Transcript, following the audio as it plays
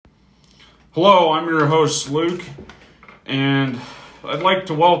Hello, I'm your host, Luke, and I'd like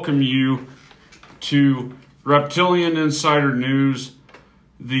to welcome you to Reptilian Insider News,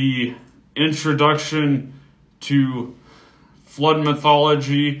 the introduction to flood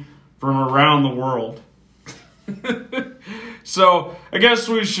mythology from around the world. So, I guess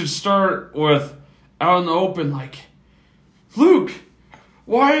we should start with out in the open, Luke,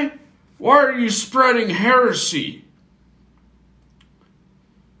 why are you spreading heresy?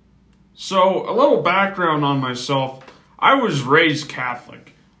 So, a little background on myself. I was raised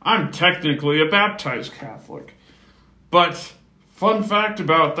Catholic. I'm technically a baptized Catholic. But, fun fact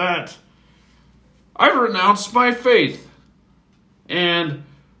about that, I've renounced my faith. And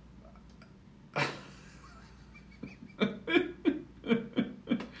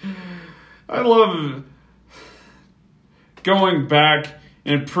I love going back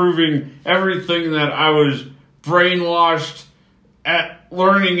and proving everything that I was brainwashed at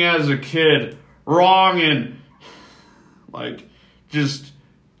learning as a kid wrong and just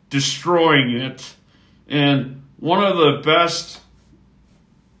destroying it. And one of the best,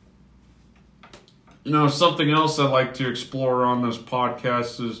 something else I like to explore on this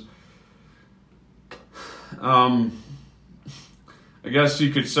podcast is I guess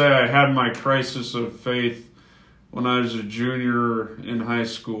you could say I had my crisis of faith when I was a junior in high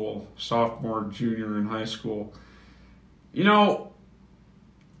school, sophomore, junior in high school.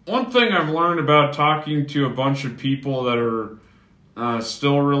 One thing I've learned about talking to a bunch of people that are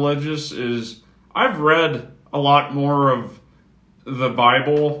still religious is I've read a lot more of the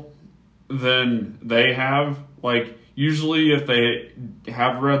Bible than they have. Usually if they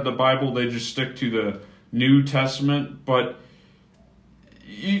have read the Bible, they just stick to the New Testament. But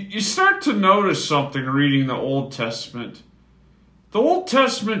you start to notice something reading the Old Testament. The Old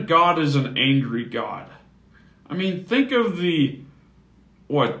Testament God is an angry God. I mean, think of the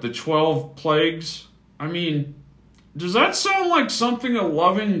 12 plagues? I mean, does that sound like something a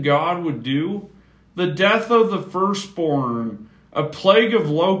loving God would do? The death of the firstborn, a plague of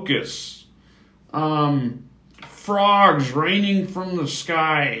locusts, frogs raining from the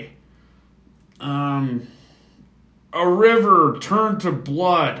sky, a river turned to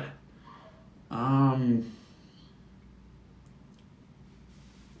blood,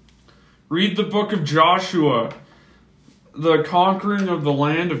 read the book of Joshua, the conquering of the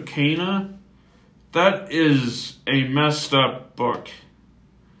land of Canaan. That is a messed up book.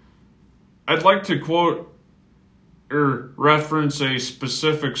 I'd like to quote or reference a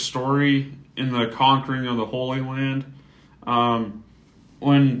specific story in the conquering of the Holy Land.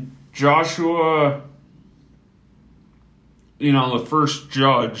 When Joshua, the first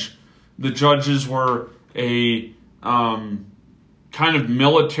judge, the judges were a kind of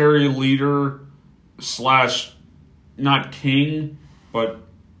military leader / not king, but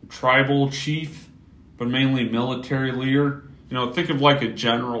tribal chief, but mainly military leader. Think of like a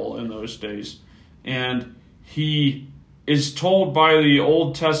general in those days. And he is told by the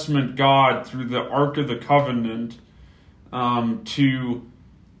Old Testament God through the Ark of the Covenant to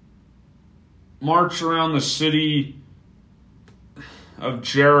march around the city of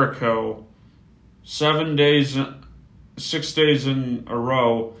Jericho 6 days in a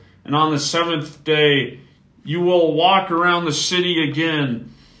row. And on the seventh day, you will walk around the city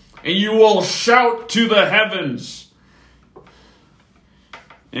again, and you will shout to the heavens.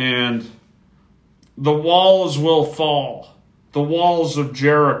 And the walls will fall, the walls of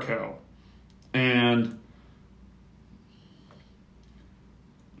Jericho. And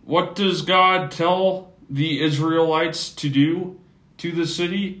what does God tell the Israelites to do to the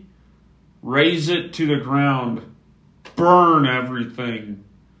city? Raze it to the ground. Burn everything.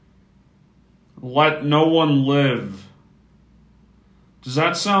 Let no one live. Does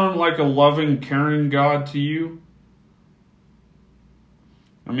that sound like a loving, caring God to you?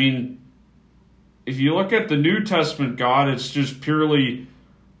 I mean, if you look at the New Testament God, it's just purely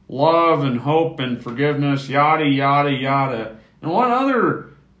love and hope and forgiveness, yada, yada, yada. And one other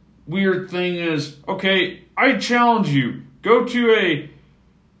weird thing is, okay, I challenge you, go to a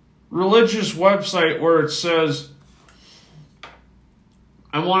religious website where it says,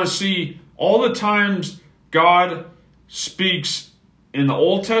 I want to see all the times God speaks in the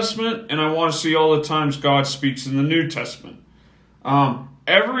Old Testament, and I want to see all the times God speaks in the New Testament.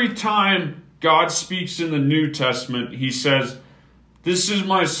 Every time God speaks in the New Testament, he says, this is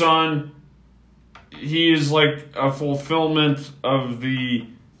my son. He is like a fulfillment of the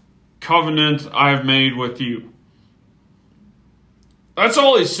covenant I've made with you. That's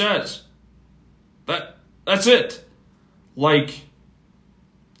all he says. That's it. What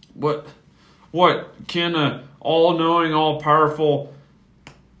can a all-knowing, all-powerful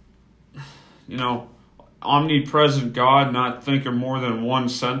omnipresent God not think of more than one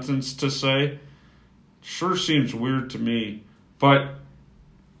sentence to say? Sure seems weird to me. But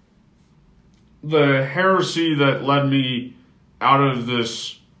the heresy that led me out of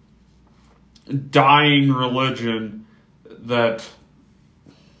this dying religion that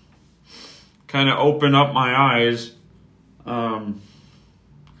kind of opened up my eyes,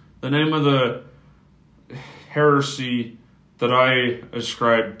 the name of the heresy that I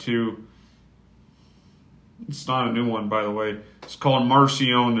ascribe to, it's not a new one, by the way. It's called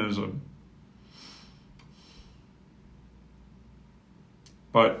Marcionism.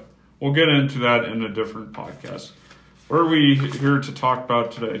 But we'll get into that in a different podcast. What are we here to talk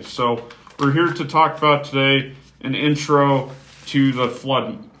about today? So we're here to talk about today an intro to the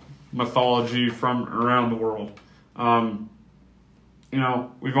flood mythology from around the world.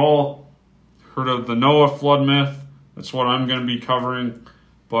 We've all heard of the Noah flood myth. That's what I'm going to be covering.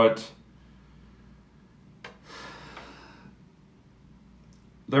 But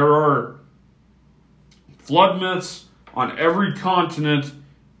there are flood myths on every continent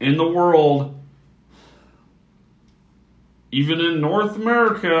in the world, even in North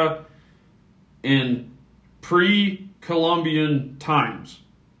America, in pre-Columbian times.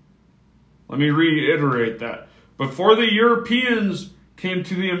 Let me reiterate that. Before the Europeans came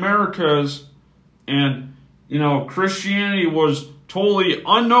to the Americas, and Christianity was totally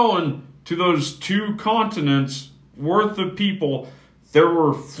unknown to those two continents worth of people, there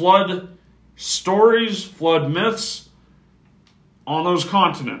were flood stories, flood myths on those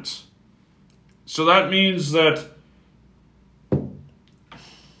continents. So that means that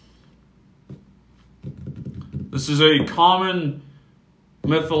this is a common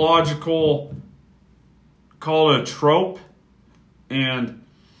mythological, called a trope. And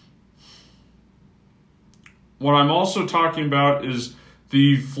what I'm also talking about is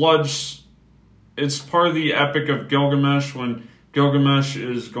the floods. It's part of the Epic of Gilgamesh, when Gilgamesh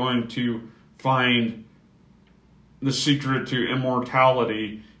is going to find the secret to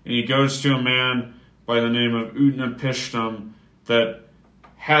immortality, and he goes to a man by the name of Utnapishtim that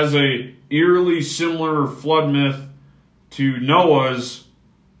has a eerily similar flood myth to Noah's,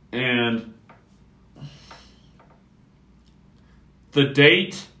 and the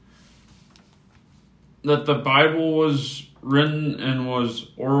date that the Bible was written and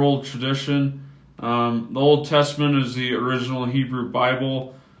was oral tradition. The Old Testament is the original Hebrew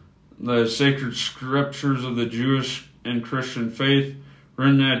Bible, the sacred scriptures of the Jewish and Christian faith,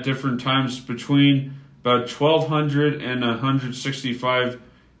 written at different times between about 1200 and 165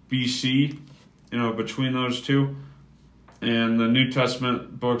 BC, between those two. And the New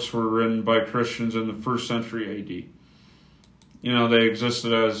Testament books were written by Christians in the 1st century AD. They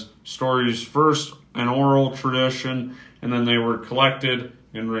existed as stories first, an oral tradition, and then they were collected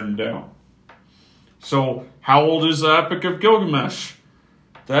and written down. So, how old is the Epic of Gilgamesh?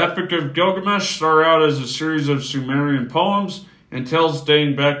 The Epic of Gilgamesh started out as a series of Sumerian poems and tales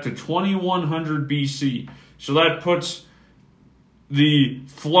dating back to 2100 BC. So that puts the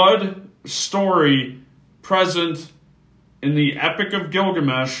flood story present in the Epic of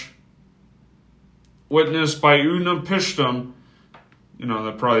Gilgamesh, witnessed by Utnapishtim,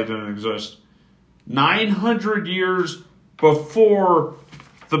 that probably didn't exist, 900 years before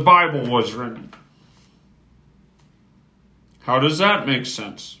the Bible was written. How does that make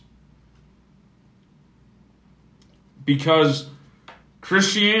sense? Because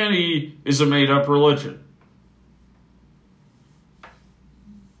Christianity is a made-up religion.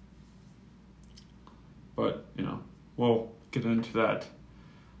 But, we'll get into that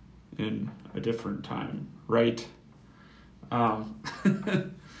in a different time, right? The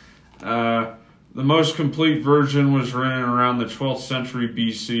most complete version was written around the 12th century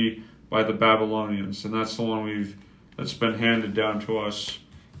BC by the Babylonians, and that's the one that's been handed down to us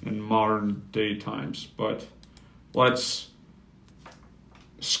in modern day times. But let's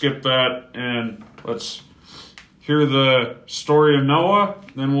skip that and let's hear the story of Noah.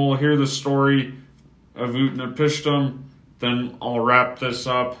 Then we'll hear the story of Utnapishtim. Then I'll wrap this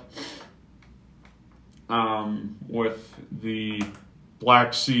up with the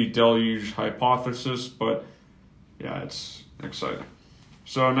Black Sea deluge hypothesis. But yeah, it's exciting.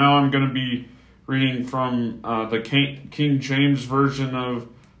 So now I'm going to be reading from the King James Version of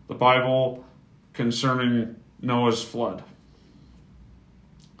the Bible concerning Noah's flood.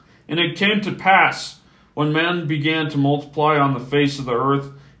 And it came to pass, when men began to multiply on the face of the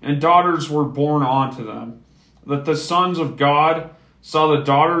earth, and daughters were born unto them, that the sons of God saw the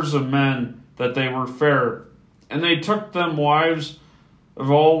daughters of men, that they were fair. And they took them wives of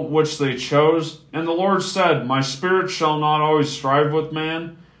all which they chose. And the Lord said, My spirit shall not always strive with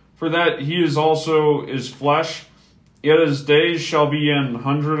man, for that he is also is flesh, yet his days shall be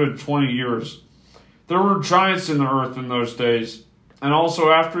 120 years. There were giants in the earth in those days, and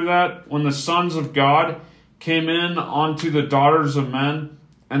also after that, when the sons of God came in unto the daughters of men,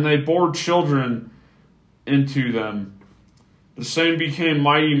 and they bore children into them. The same became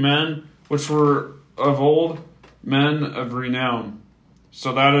mighty men, which were of old, men of renown.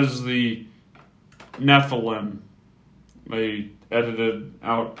 So that is the Nephilim. They edited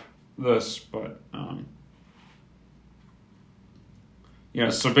out this, but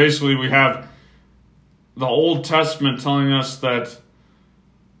so basically we have the Old Testament telling us that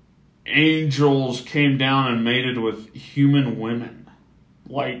angels came down and mated with human women.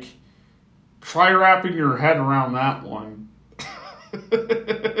 Like, try wrapping your head around that one.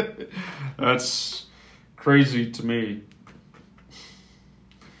 That's crazy to me.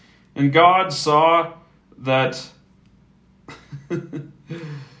 And God saw that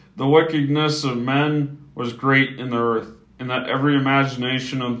the wickedness of men was great in the earth, and that every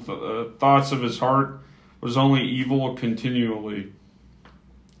imagination of the thoughts of his heart was only evil continually.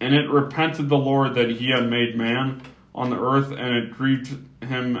 And it repented the Lord that he had made man on the earth, and it grieved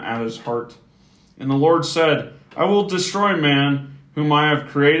him at his heart. And the Lord said, I will destroy man, whom I have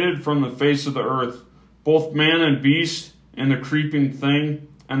created from the face of the earth, both man and beast, and the creeping thing,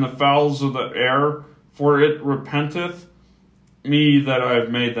 and the fowls of the air, for it repenteth me that I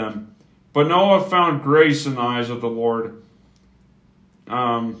have made them. But Noah found grace in the eyes of the Lord.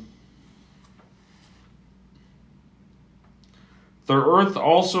 The earth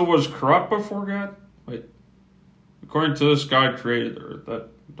also was corrupt before God. Wait, according to this, God created the earth. That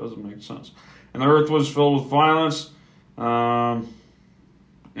doesn't make sense. And the earth was filled with violence. And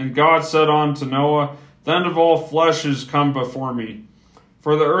God said unto Noah, The end of all flesh is come before me.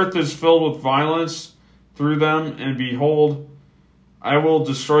 For the earth is filled with violence through them, and behold, I will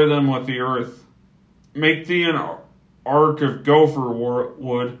destroy them with the earth. Make thee an ark of gopher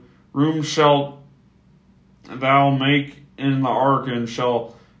wood. Room shalt thou make in the ark, and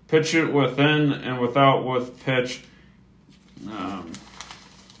shall pitch it within and without with pitch. It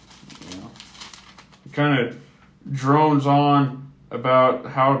kind of drones on about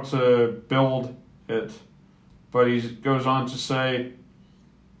how to build it, but he goes on to say,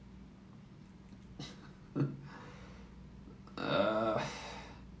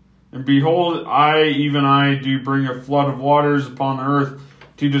 and behold, I, even I, do bring a flood of waters upon the earth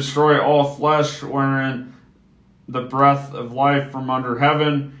to destroy all flesh, wherein the breath of life from under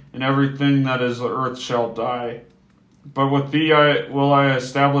heaven, and everything that is the earth shall die. But with thee will I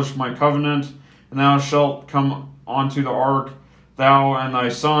establish my covenant, and thou shalt come onto the ark, thou and thy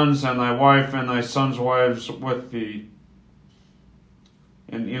sons, and thy wife, and thy sons' wives with thee.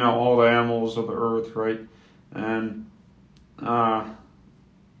 And, all the animals of the earth, right? And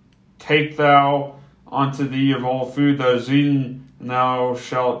take thou unto thee of all food that is eaten, and thou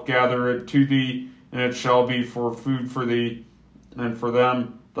shalt gather it to thee, and it shall be for food for thee and for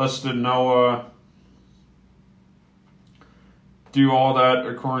them. Thus did Noah do all that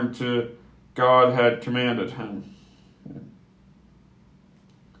according to God had commanded him.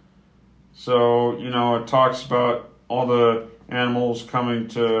 So, it talks about all the animals coming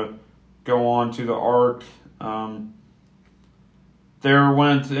to go on to the ark. There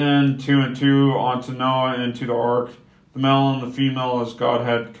went in 2 and 2 onto Noah into the ark, the male and the female, as God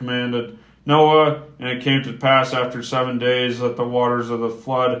had commanded Noah. And it came to pass after 7 days that the waters of the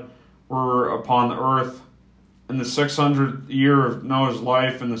flood were upon the earth. In the 600th year of Noah's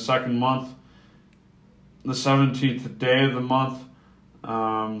life, in the 2nd month, the 17th day of the month,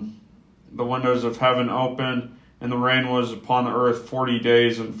 the windows of heaven opened, and the rain was upon the earth 40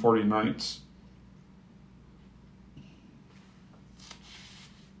 days and 40 nights.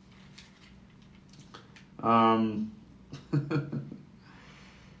 And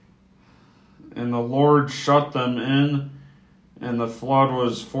the Lord shut them in, and the flood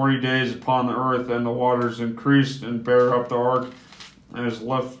was 40 days upon the earth, and the waters increased and bare up the ark, and was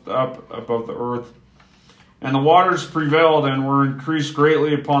lifted up above the earth. And the waters prevailed and were increased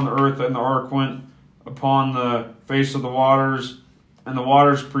greatly upon the earth, and the ark went upon the face of the waters, and the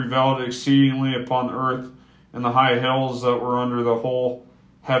waters prevailed exceedingly upon the earth, and the high hills that were under the whole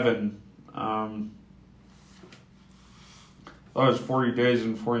heaven. That was 40 days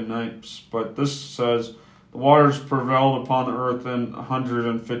and 40 nights. But this says, the waters prevailed upon the earth in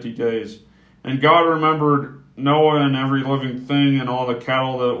 150 days. And God remembered Noah and every living thing and all the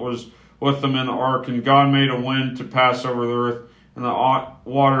cattle that was with them in the ark. And God made a wind to pass over the earth, and the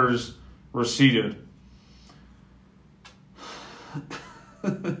waters receded.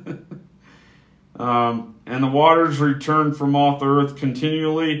 And And the waters returned from off the earth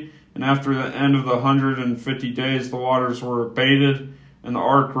continually, and after the end of the 150 days the waters were abated, and the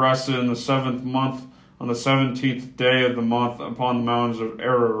ark rested in the 7th month on the 17th day of the month upon the mountains of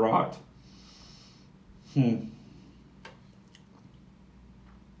Ararat. And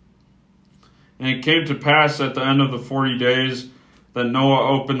it came to pass at the end of the 40 days that Noah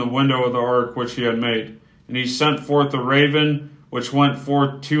opened the window of the ark which he had made. And he sent forth a raven, which went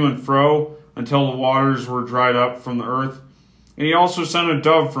forth to and fro, until the waters were dried up from the earth. And he also sent a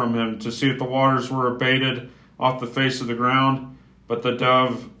dove from him, to see if the waters were abated off the face of the ground. But the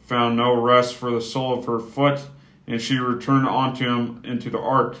dove found no rest for the sole of her foot, and she returned unto him into the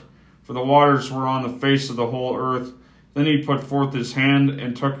ark. For the waters were on the face of the whole earth. Then he put forth his hand,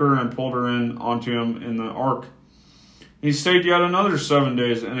 and took her, and pulled her in unto him in the ark. He stayed yet another 7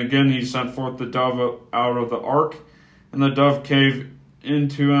 days, and again he sent forth the dove out of the ark. And the dove came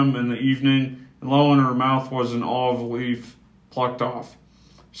into him in the evening, and lo, in her mouth was an olive leaf plucked off.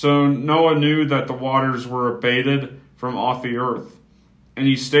 So Noah knew that the waters were abated from off the earth. And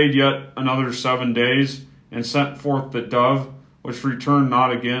he stayed yet another 7 days, and sent forth the dove, which returned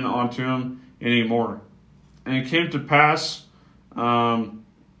not again unto him any more. And it came to pass that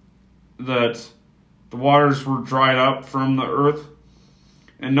the waters were dried up from the earth.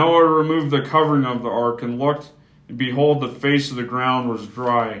 And Noah removed the covering of the ark, and looked, and behold, the face of the ground was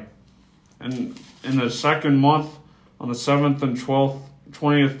dry. And in the 2nd month, on the 7th and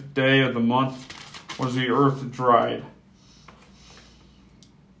 20th day of the month, was the earth dried.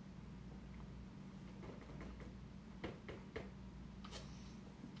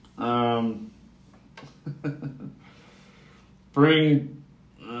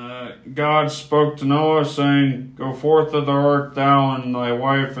 God spoke to Noah, saying, Go forth of the ark, thou and thy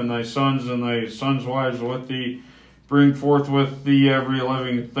wife, and thy sons wives with thee. Bring forth with thee every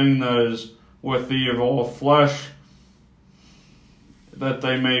living thing that is with thee of all flesh, that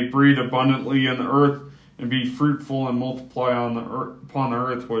they may breed abundantly in the earth, and be fruitful and multiply on the earth, upon the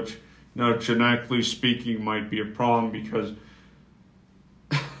earth, which, genetically speaking, might be a problem, because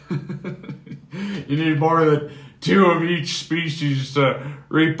you need more than 2 of each species to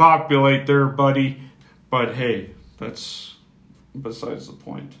repopulate there, buddy. But hey, that's besides the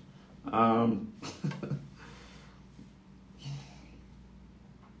point.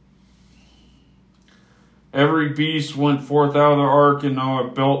 Every beast went forth out of the ark, and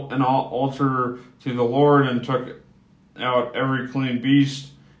Noah built an altar to the Lord, and took out every clean beast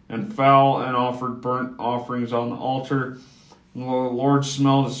and fowl, and offered burnt offerings on the altar. And the Lord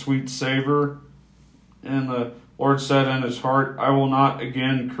smelled a sweet savor, and the Lord said in his heart, I will not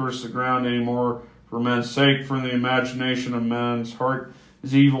again curse the ground any more for men's sake, for the imagination of man's heart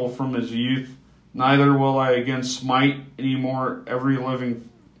is evil from his youth. Neither will I again smite any more every living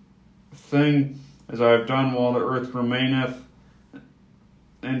thing, as I have done while the earth remaineth,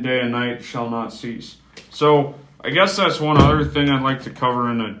 and day and night shall not cease. So I guess that's one other thing I'd like to cover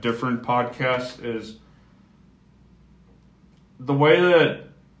in a different podcast, is the way that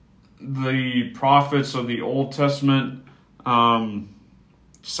the prophets of the Old Testament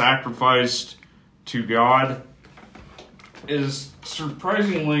sacrificed to God is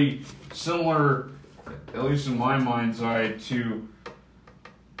surprisingly similar, at least in my mind's eye, to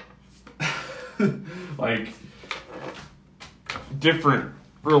like different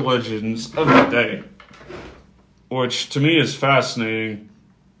religions of the day, which to me is fascinating.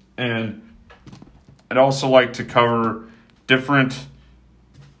 And I'd also like to cover different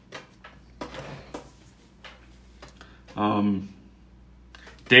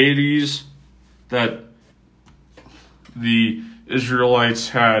deities that the Israelites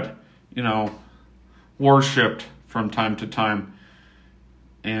had, worshipped from time to time,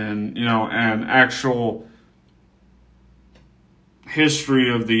 and an actual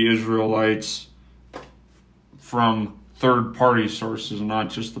history of the Israelites from third-party sources, not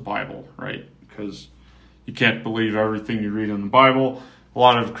just the Bible, right? Because you can't believe everything you read in the Bible. A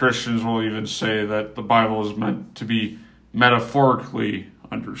lot of Christians will even say that the Bible is meant to be metaphorically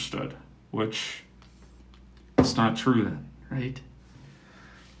understood, which it's not true then, right?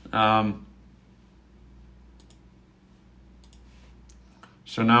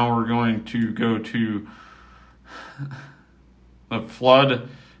 So now we're going to go to the flood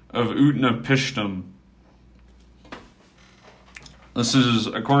of Utnapishtim. This is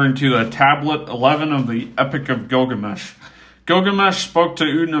according to the tablet 11 of the Epic of Gilgamesh. Gilgamesh spoke to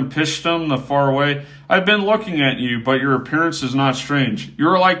Utnapishtim the faraway. I've been looking at you, but your appearance is not strange. You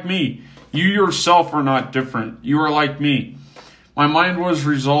are like me. You yourself are not different. You are like me. My mind was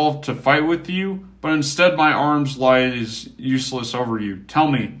resolved to fight with you, but instead my arms lies useless over you. Tell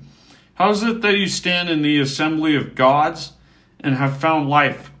me, How is it that you stand in the assembly of gods and have found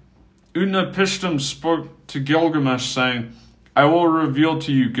life? Utnapishtim spoke to Gilgamesh, saying, I will reveal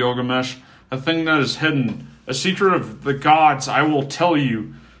to you, Gilgamesh, a thing that is hidden, a secret of the gods I will tell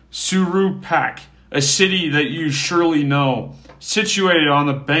you. Surupak, a city that you surely know, situated on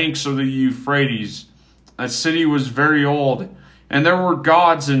the banks of the Euphrates. That city was very old, and there were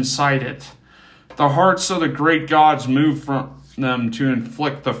gods inside it. The hearts of the great gods moved from them to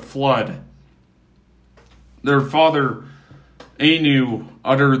inflict the flood. Their father Anu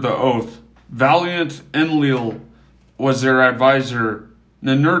uttered the oath. Valiant Enlil was their advisor.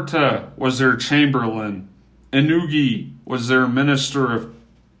 Ninurta was their chamberlain. Ennugi was their minister of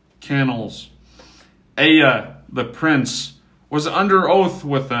canals. Ea, the prince, was under oath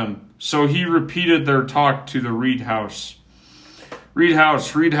with them, so he repeated their talk to the reed house. Reed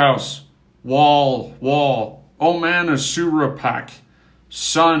house, wall, wall, O man of Surapak,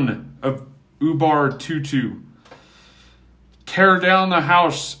 son of Ubar Tutu. Tear down the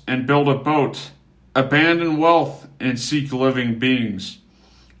house and build a boat. Abandon wealth and seek living beings.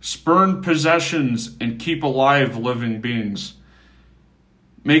 Spurn possessions and keep alive living beings.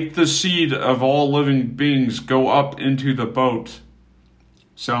 Make the seed of all living beings go up into the boat.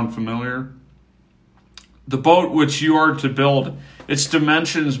 Sound familiar? The boat which you are to build, its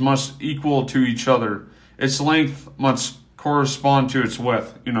dimensions must equal to each other. Its length must correspond to its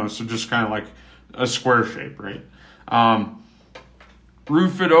width. So just kind of like a square shape, right?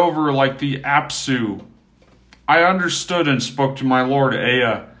 Roof it over like the Apsu. I understood and spoke to my lord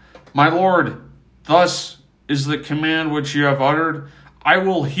Ea. My lord, thus is the command which you have uttered. I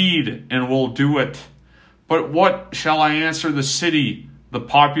will heed and will do it. But what shall I answer the city, the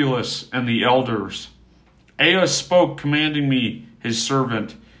populace, and the elders? Ea spoke, commanding me, his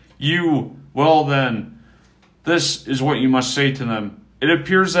servant. You, well then, this is what you must say to them. It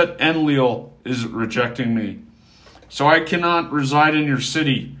appears that Enlil is rejecting me. So I cannot reside in your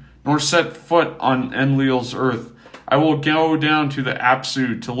city, nor set foot on Enlil's earth. I will go down to the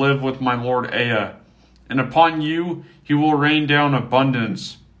Apsu to live with my lord Ea. And upon you he will rain down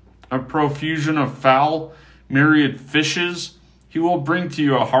abundance, a profusion of fowl, myriad fishes. He will bring to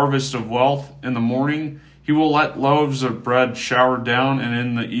you a harvest of wealth in the morning. He will let loaves of bread shower down, and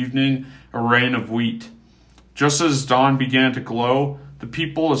in the evening a rain of wheat. Just as dawn began to glow, the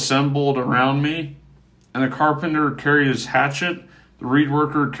people assembled around me, and the carpenter carried his hatchet, the reed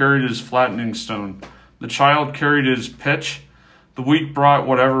worker carried his flattening stone, the child carried his pitch, the weak brought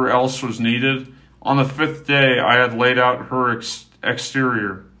whatever else was needed. On the fifth day I had laid out her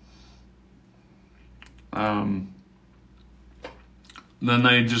exterior. Then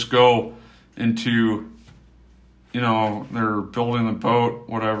they just go into, they're building the boat,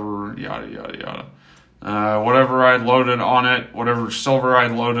 whatever, yada, yada, yada. Whatever I had loaded on it, whatever silver I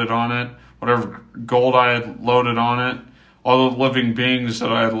had loaded on it, whatever gold I had loaded on it, all the living beings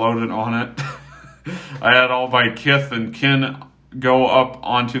that I had loaded on it. I had all my kith and kin go up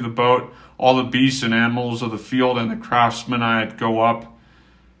onto the boat, all the beasts and animals of the field and the craftsmen I had go up.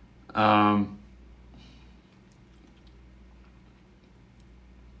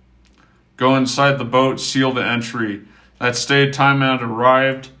 Go inside the boat, seal the entry. That stayed time had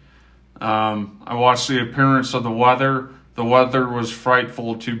arrived. I watched the appearance of the weather. The weather was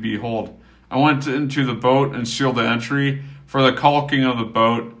frightful to behold. I went into the boat and sealed the entry. For the caulking of the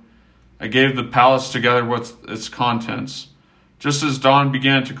boat, I gave the palace together with its contents. Just as dawn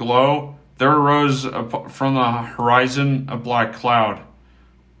began to glow, there arose from the horizon a black cloud.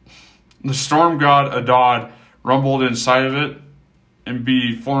 The storm god Adad rumbled inside of it, and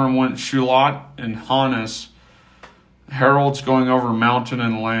before him went Shulat and Hannes, heralds going over mountain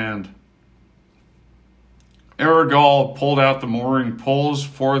and land. Aragal pulled out the mooring poles.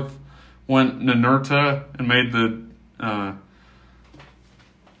 Forth went Ninurta and made the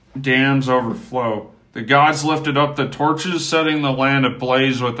dams overflow. The gods lifted up the torches, setting the land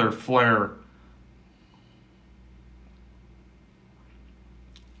ablaze with their flare.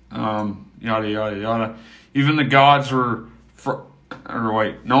 Yada, yada, yada. Even the gods were...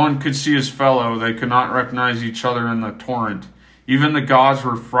 no one could see his fellow. They could not recognize each other in the torrent. Even the gods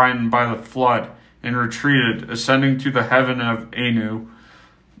were frightened by the flood and retreated, ascending to the heaven of Anu.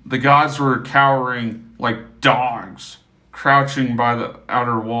 The gods were cowering like dogs, crouching by the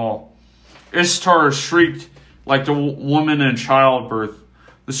outer wall. Ishtar shrieked like the woman in childbirth.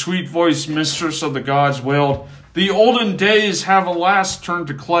 The sweet-voiced mistress of the gods wailed, "The olden days have alas turned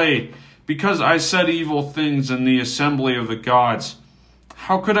to clay, because I said evil things in the assembly of the gods.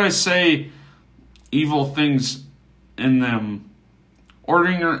 How could I say evil things in them,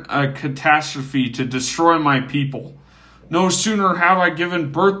 ordering a catastrophe to destroy my people? No sooner have I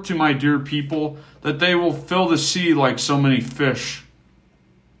given birth to my dear people that they will fill the sea like so many fish.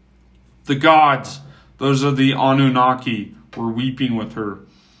 The gods, those of the Anunnaki, were weeping with her.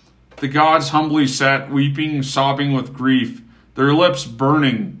 The gods humbly sat weeping, sobbing with grief, their lips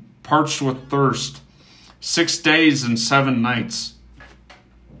burning, parched with thirst. 6 days and 7 nights.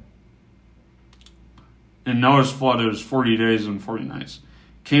 In Noah's flood, it was 40 days and 40 nights.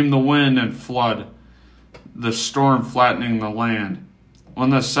 Came the wind and flood, the storm flattening the land. When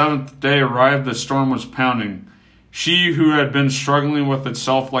the 7th day arrived, the storm was pounding. She who had been struggling with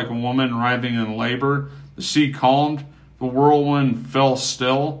itself like a woman writhing in labor, the sea calmed, the whirlwind fell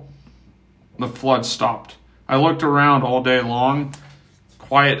still, the flood stopped. I looked around all day long.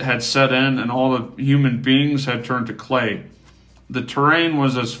 Quiet had set in, and all the human beings had turned to clay. The terrain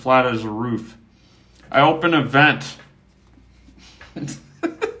was as flat as a roof. I opened a vent.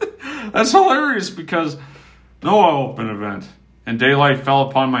 That's hilarious because Noah opened a vent, and daylight fell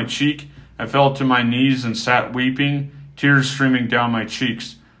upon my cheek. I fell to my knees and sat weeping, tears streaming down my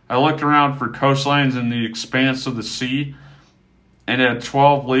cheeks. I looked around for coastlines in the expanse of the sea, and at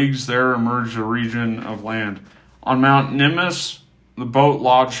 12 leagues there emerged a region of land. On Mount Nimbus, the boat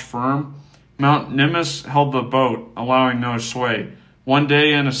lodged firm. Mount Nimbus held the boat, allowing no sway. One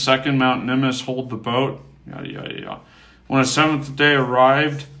day and a second, Mount Nimbus hold the boat. Yada, yada, yada. When the 7th day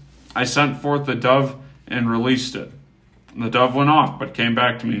arrived, I sent forth the dove and released it. The dove went off, but came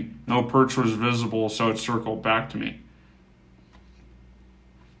back to me. No perch was visible, so it circled back to me.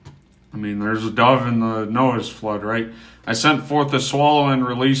 I mean, there's a dove in the Noah's flood, right? I sent forth the swallow and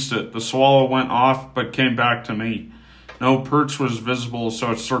released it. The swallow went off, but came back to me. No perch was visible,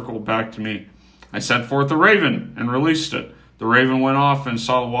 so it circled back to me. I sent forth the raven and released it. The raven went off and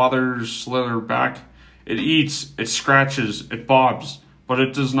saw the waters slither back. It eats, it scratches, it bobs, but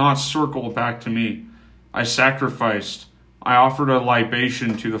it does not circle back to me. I sacrificed. I offered a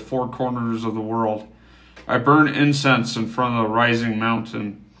libation to the 4 corners of the world. I burned incense in front of the rising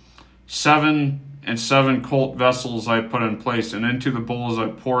mountain. 7 and 7 colt vessels I put in place, and into the bowls I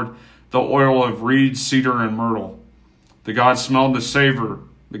poured the oil of reed, cedar, and myrtle. The gods smelled the savor.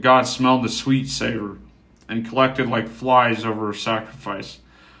 The gods smelled the sweet savor, and collected like flies over a sacrifice.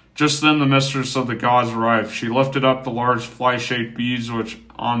 Just then the mistress of the gods arrived. She lifted up the large fly-shaped beads which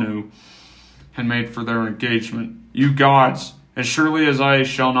Anu had made for their engagement. You gods, as surely as I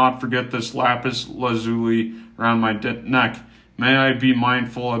shall not forget this lapis lazuli around my neck, may I be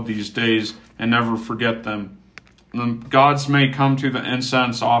mindful of these days and never forget them. The gods may come to the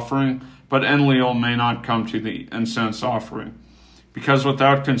incense offering, but Enlil may not come to the incense offering. Because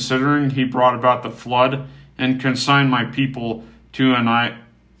without considering, he brought about the flood and consigned my people to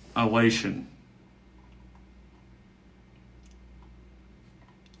annihilation.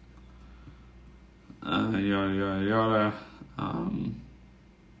 Yada, yada, yada.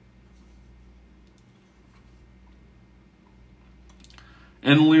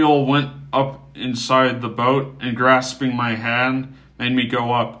 Enlil went up inside the boat and grasping my hand made me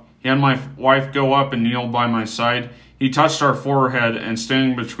go up. He had my wife go up and kneel by my side. He touched our forehead and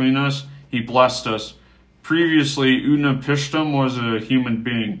standing between us, he blessed us. Previously, Utnapishtim was a human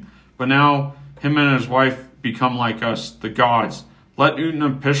being, but now him and his wife become like us, the gods. Let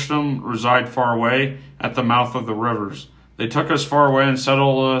Utnapishtim reside far away at the mouth of the rivers. They took us far away and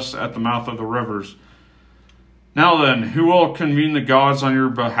settled us at the mouth of the rivers. Now then, who will convene the gods on your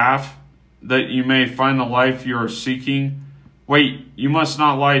behalf, that you may find the life you are seeking? Wait, you must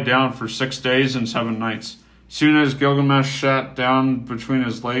not lie down for 6 days and 7 nights. Soon as Gilgamesh sat down between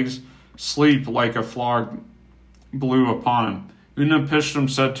his legs, sleep like a fog blew upon him. Utnapishtim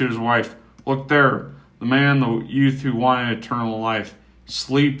said to his wife, Look there, the man, the youth who wanted eternal life.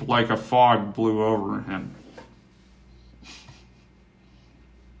 Sleep like a fog blew over him.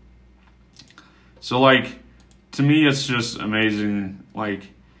 So, like, to me, it's just amazing, like,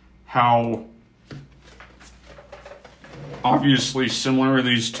 how obviously similar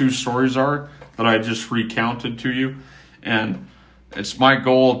these two stories are that I just recounted to you. And it's my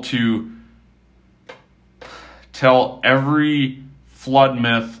goal to tell every flood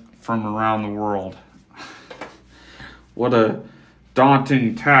myth from around the world. What a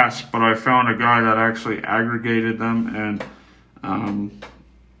daunting task, but I found a guy that actually aggregated them, and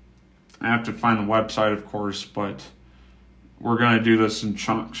I have to find the website, of course, but we're going to do this in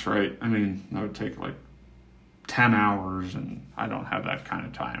chunks, right? I mean, that would take like 10 hours, and I don't have that kind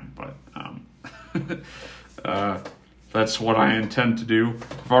of time, but that's what I intend to do.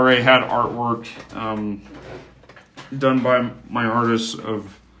 I've already had artwork done by my artist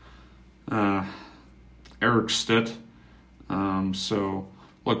of Eric Stitt, so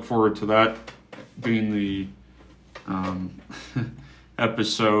look forward to that being the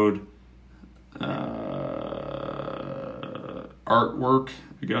episode artwork,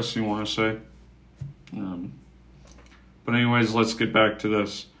 I guess you want to say. But anyways, let's get back to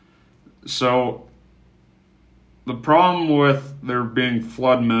this. So the problem with there being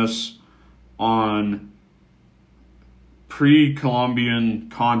flood myths on pre-Columbian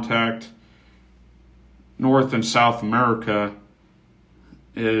contact North and South America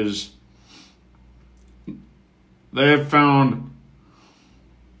is they have found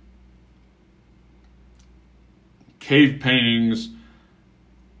cave paintings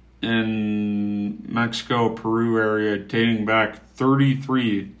in Mexico, Peru area dating back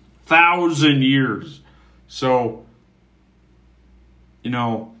 33,000 years. So,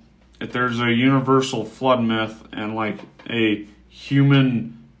 if there's a universal flood myth and like a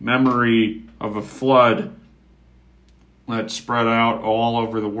human memory of a flood that spread out all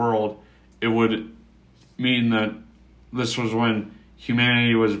over the world, it would mean that this was when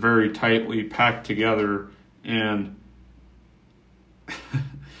humanity was very tightly packed together and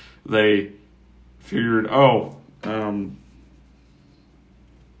they figured,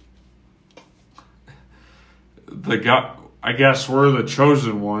 I guess we're the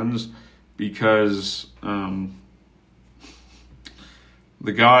chosen ones because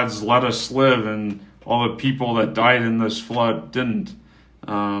the gods let us live and all the people that died in this flood didn't.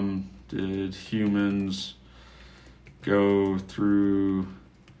 Did humans go through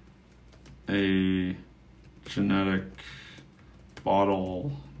a genetic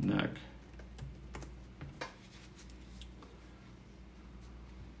bottleneck?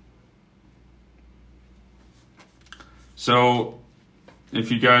 So,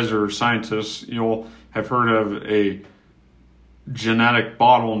 if you guys are scientists, you'll have heard of a genetic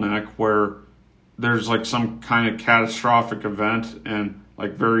bottleneck where there's like some kind of catastrophic event and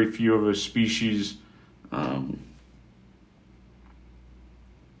like very few of a species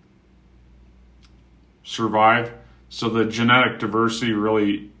survive. So the genetic diversity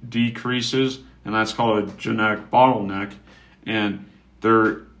really decreases, and that's called a genetic bottleneck. And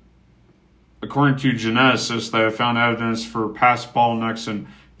according to geneticists, they have found evidence for past bottlenecks in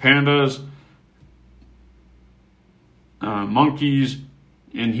pandas, monkeys,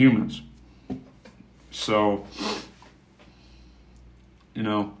 and humans. So,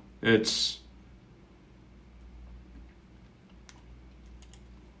 it's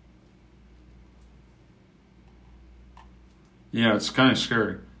kind of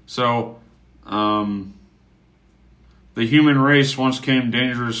scary. So, the human race once came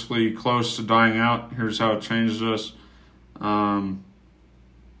dangerously close to dying out. Here's how it changed us.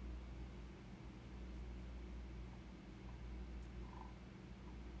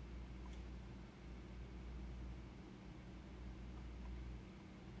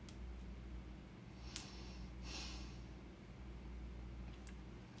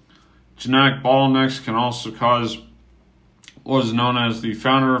 Genetic bottlenecks can also cause what is known as the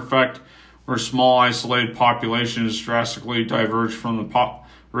founder effect, where small isolated populations drastically diverge from the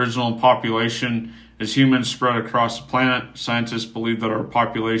original population. As humans spread across the planet, scientists believe that our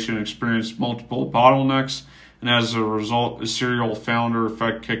population experienced multiple bottlenecks, and as a result, a serial founder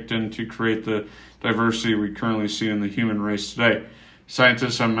effect kicked in to create the diversity we currently see in the human race today.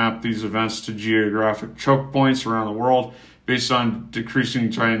 Scientists have mapped these events to geographic choke points around the world based on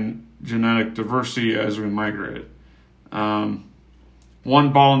decreasing genetic diversity as we migrated.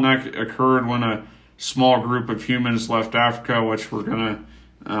 One bottleneck occurred when a small group of humans left Africa, which we're going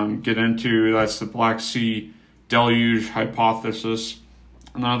to get into. That's the Black Sea deluge hypothesis.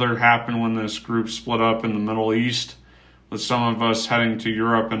 Another happened when this group split up in the Middle East, with some of us heading to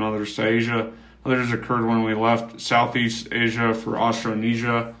Europe and others to Asia. Others occurred when we left Southeast Asia for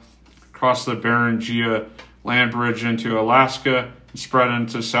Austronesia, crossed the Beringia land bridge into Alaska, and spread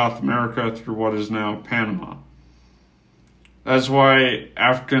into South America through what is now Panama. That's why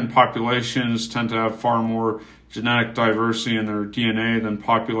African populations tend to have far more genetic diversity in their DNA than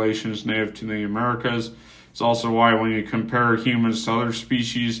populations native to the Americas. It's also why when you compare humans to other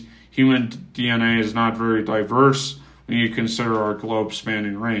species, human DNA is not very diverse when you consider our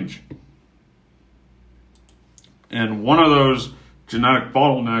globe-spanning range. And one of those genetic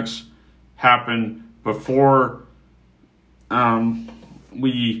bottlenecks happened before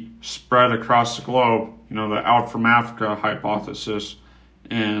we spread across the globe, the out from Africa hypothesis.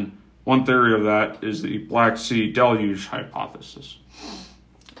 And one theory of that is the Black Sea deluge hypothesis.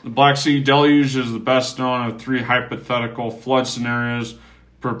 The Black Sea deluge is the best known of three hypothetical flood scenarios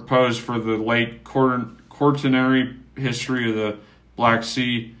proposed for the late Quaternary history of the Black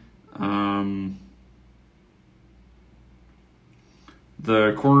Sea.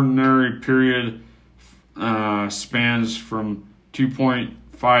 The Quaternary period spans from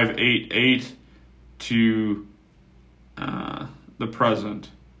 2.588 to the present.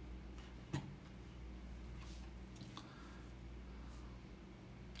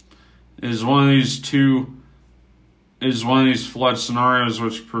 Is one of these flood scenarios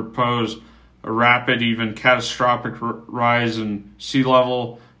which propose a rapid, even catastrophic rise in sea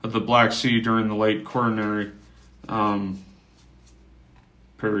level of the Black Sea during the late Quaternary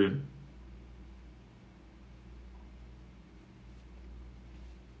period.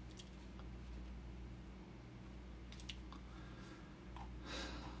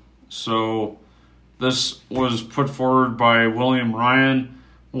 So this was put forward by William Ryan,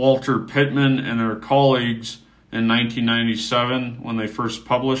 Walter Pittman, and their colleagues in 1997 when they first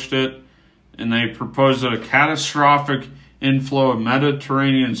published it. And they proposed that a catastrophic inflow of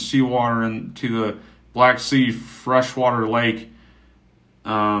Mediterranean seawater into the Black Sea freshwater lake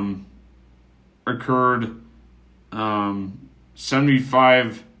occurred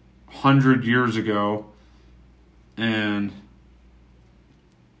 7,500 years ago, and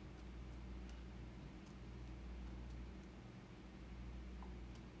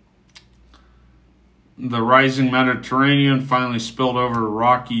the rising Mediterranean finally spilled over a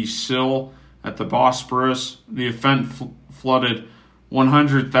rocky sill at the Bosporus. The event flooded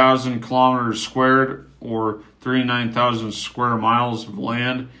 100,000 kilometers squared, or 39,000 square miles of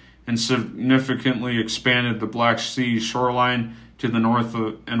land, and significantly expanded the Black Sea shoreline to the north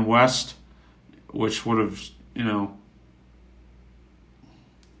and west, which would have,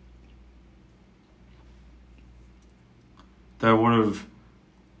 that would have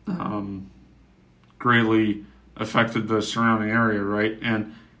greatly affected the surrounding area, right?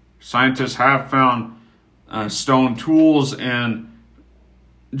 And scientists have found stone tools and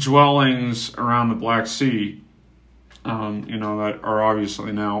dwellings around the Black Sea, that are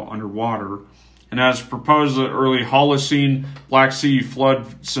obviously now underwater. And as proposed, the early Holocene Black Sea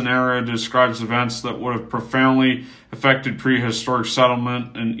flood scenario describes events that would have profoundly affected prehistoric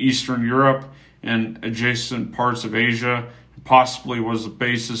settlement in Eastern Europe and adjacent parts of Asia, and possibly was the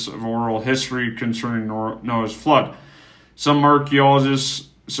basis of oral history concerning Noah's flood. Some archaeologists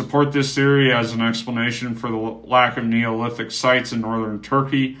support this theory as an explanation for the lack of Neolithic sites in northern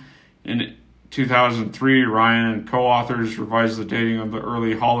Turkey. In 2003, Ryan and co-authors revised the dating of the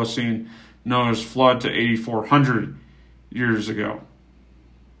early Holocene Noah's flood to 8,400 years ago,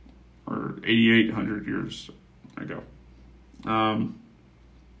 or 8,800 years ago.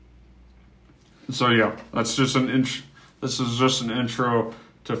 So yeah, this is just an intro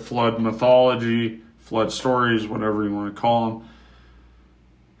to flood mythology, flood stories, whatever you want to call them.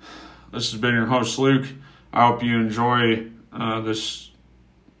 This has been your host, Luke. I hope you enjoy this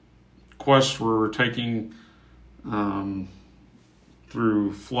quest we're taking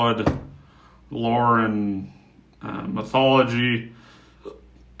through flood lore and mythology,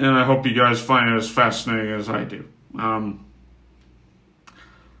 and I hope you guys find it as fascinating as I do.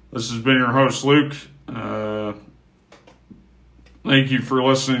 This has been your host, Luke. Thank you for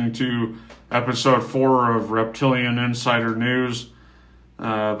listening to episode 4 of Reptilian Insider News,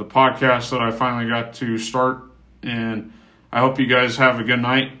 the podcast that I finally got to start, and I hope you guys have a good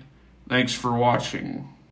night. Thanks for watching.